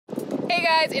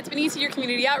Hey guys, it's Benicia, your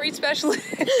community outreach specialist,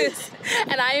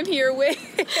 and I am here with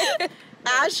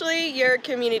Ashley, your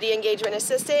community engagement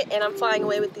assistant, and I'm flying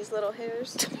away with these little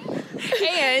hairs.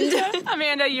 And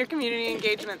Amanda, your community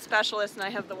engagement specialist, and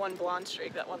I have the one blonde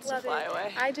streak that wants to fly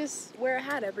away. I just wear a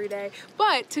hat every day.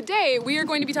 But today we are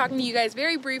going to be talking to you guys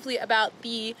very briefly about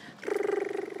the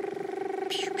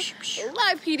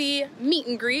LivePD meet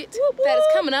and greet that is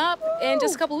coming up in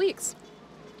just a couple weeks.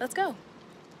 Let's go.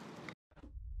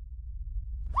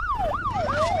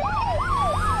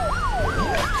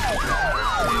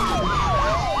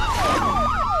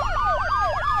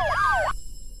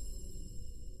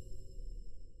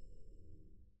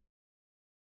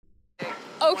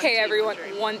 Okay, everyone,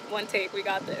 one take, we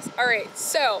got this. All right,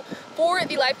 so for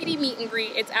the LivePD meet and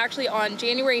greet, it's actually on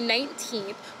January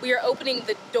 19th. We are opening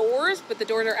the doors, but the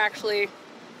doors are actually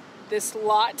this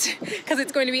lot because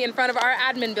it's going to be in front of our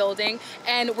admin building,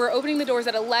 and we're opening the doors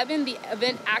at 11. The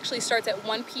event actually starts at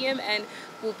 1 p.m. and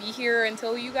we'll be here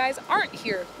until you guys aren't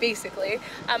here, basically.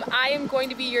 I am going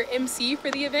to be your MC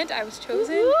for the event. I was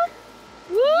chosen.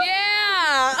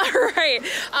 Yeah, all right.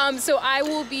 So I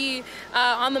will be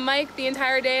on the mic the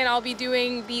entire day, and I'll be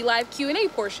doing the live Q&A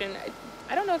portion.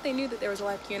 I don't know if they knew that there was a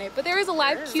live Q&A, but there is a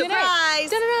live Q&A.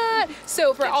 Surprise! Da-da-da.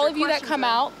 So for all of you that come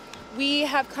out, we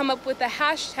have come up with the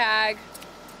hashtag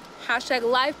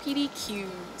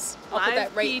LivePDQs. I'll put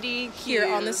that right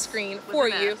here on the screen for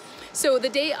you. So the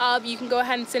day of, you can go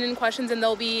ahead and send in questions, and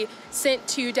they'll be sent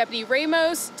to Deputy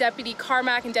Ramos, Deputy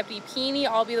Carmack, and Deputy Peony.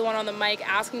 I'll be the one on the mic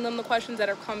asking them the questions that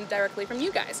have come directly from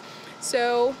you guys.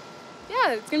 So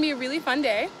yeah, it's gonna be a really fun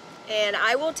day. And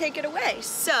I will take it away.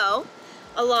 So,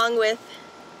 along with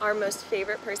our most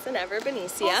favorite person ever,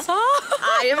 Benicia,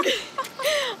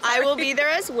 I will be there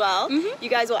as well. You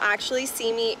guys will actually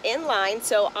see me in line,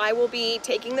 so I will be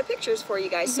taking the pictures for you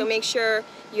guys. So make sure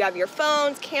you have your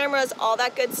phones, cameras, all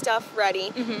that good stuff ready.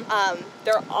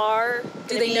 There are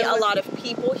going to be a lot of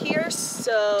people here,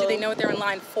 so... Do they know what they're in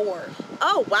line for?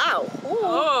 Oh, wow.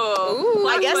 Ooh.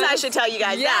 I guess I should tell you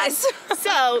guys that.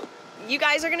 So, you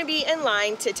guys are going to be in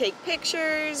line to take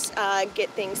pictures, get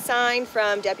things signed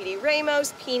from Deputy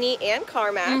Ramos, Peony, and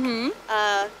Carmack.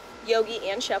 Yogi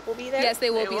and Shep will be there. Yes,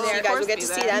 they will be there. So you guys will get to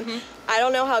see them. I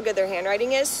don't know how good their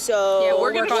handwriting is, so yeah,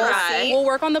 we're going to try. We'll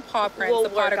work on the paw prints,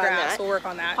 the autographs. We'll work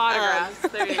on that. Autographs,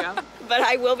 there you go. But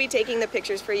I will be taking the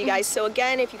pictures for you guys. So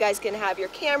again, if you guys can have your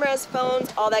cameras,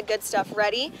 phones, all that good stuff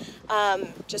ready.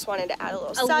 Just wanted to add a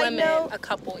little side note. A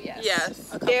couple, yes. Yes.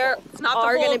 There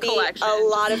are going to be a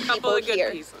lot of people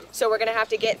here. So we're going to have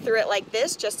to get through it like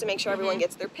this just to make sure everyone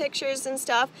gets their pictures and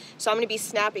stuff. So I'm going to be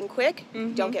snapping quick.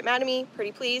 Don't get mad at me.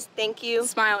 Pretty please. Thank you.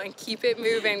 Smile and keep it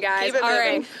moving, guys. Keep it moving. All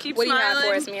right. Keep what do you have smiling.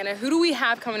 for us, Amanda? Who do we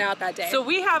have coming out that day? So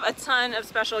we have a ton of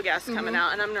special guests coming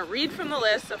out, and I'm going to read from the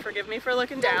list, so forgive me for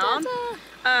looking down.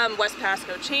 West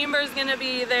Pasco Chamber is going to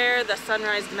be there, the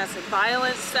Sunrise Domestic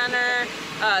Violence Center,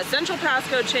 Central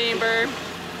Pasco Chamber,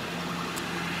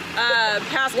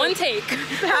 Pasco, one take.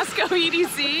 Pasco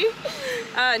EDC,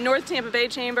 North Tampa Bay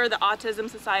Chamber, the Autism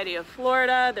Society of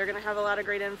Florida. They're going to have a lot of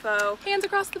great info. Hands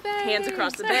Across the Bay. Hands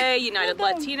Across the Bay, United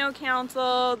Latino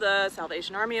Council, the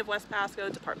Salvation Army of West Pasco,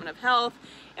 Department of Health,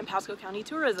 and Pasco County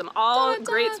Tourism. All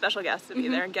great special guests to be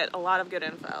there and get a lot of good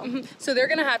info. So they're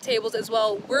going to have tables as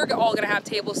well. We're all going to have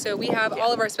tables. So we have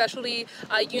all of our specialty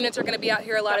units are going to be out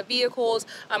here, a lot of vehicles,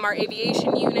 our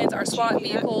aviation units, our SWAT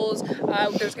vehicles.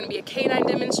 There's going to be a K9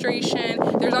 demonstration.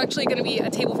 There's actually going to be a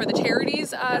table for the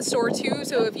charities store too.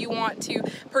 So if you want to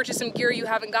purchase some gear you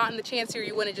haven't gotten the chance to, or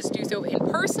you want to just do so in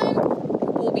person,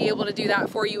 we'll be able to do that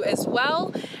for you as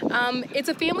well. It's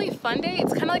a family fun day.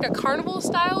 It's kind of like a carnival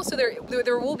style, so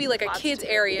there will be like a kids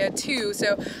area too.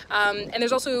 So and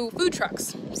there's also food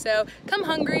trucks. So come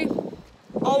hungry.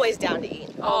 Always down to eat.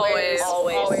 Always.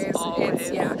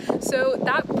 Yeah. So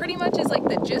that pretty much is like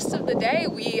the gist of the day.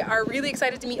 We are really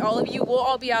excited to meet all of you. We'll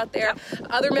all be out there.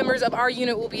 Other members of our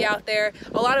unit will be out there.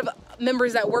 A lot of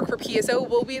members that work for PSO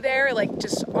will be there, like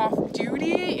just off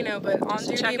duty, you know, but on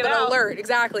duty, but alert.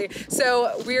 Exactly.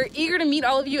 So we're eager to meet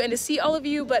all of you and to see all of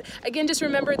you. But again, just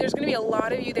remember, there's going to be a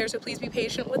lot of you there, so please be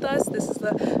patient with us. This is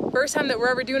the first time that we're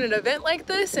ever doing an event like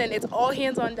this, and it's all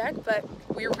hands on deck, but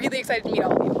we're really excited to meet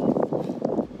all of you.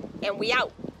 And we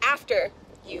out after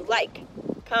you like,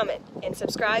 comment, and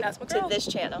subscribe to this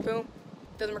channel. Boom.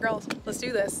 Those are my girls. Let's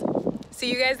do this.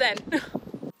 See you guys then.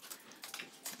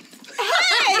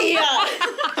 Hey!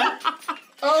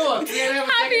 Oh, look,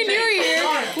 Happy New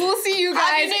Year! We'll see you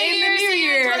guys in the New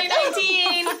Year.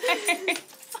 2019.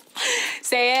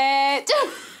 Say it.